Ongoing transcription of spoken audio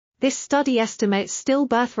This study estimates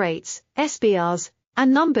stillbirth rates, SBRs,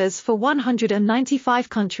 and numbers for 195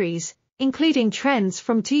 countries, including trends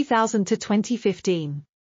from 2000 to 2015.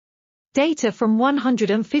 Data from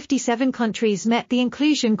 157 countries met the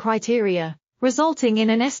inclusion criteria, resulting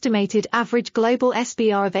in an estimated average global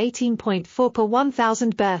SBR of 18.4 per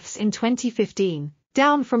 1,000 births in 2015,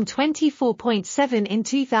 down from 24.7 in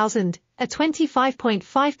 2000, a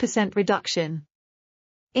 25.5% reduction.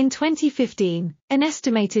 In 2015, an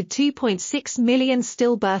estimated 2.6 million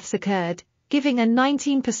stillbirths occurred, giving a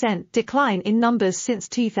 19% decline in numbers since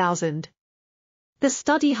 2000. The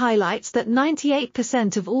study highlights that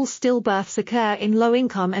 98% of all stillbirths occur in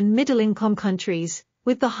low-income and middle-income countries,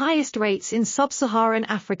 with the highest rates in sub-Saharan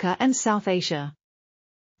Africa and South Asia.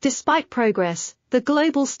 Despite progress, the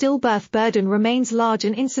global stillbirth burden remains large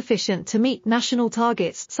and insufficient to meet national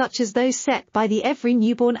targets such as those set by the Every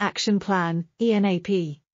Newborn Action Plan,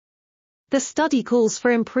 ENAP. The study calls for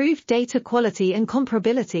improved data quality and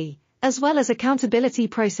comparability, as well as accountability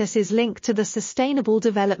processes linked to the Sustainable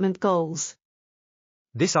Development Goals.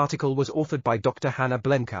 This article was authored by Dr. Hannah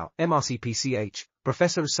Blencowe, MRCPCH,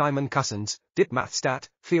 Professor Simon Cousens, DipMathstat,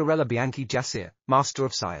 Fiorella Bianchi Jassir, Master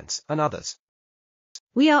of Science, and others.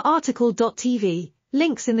 We are RTCLTV,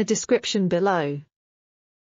 links in the description below.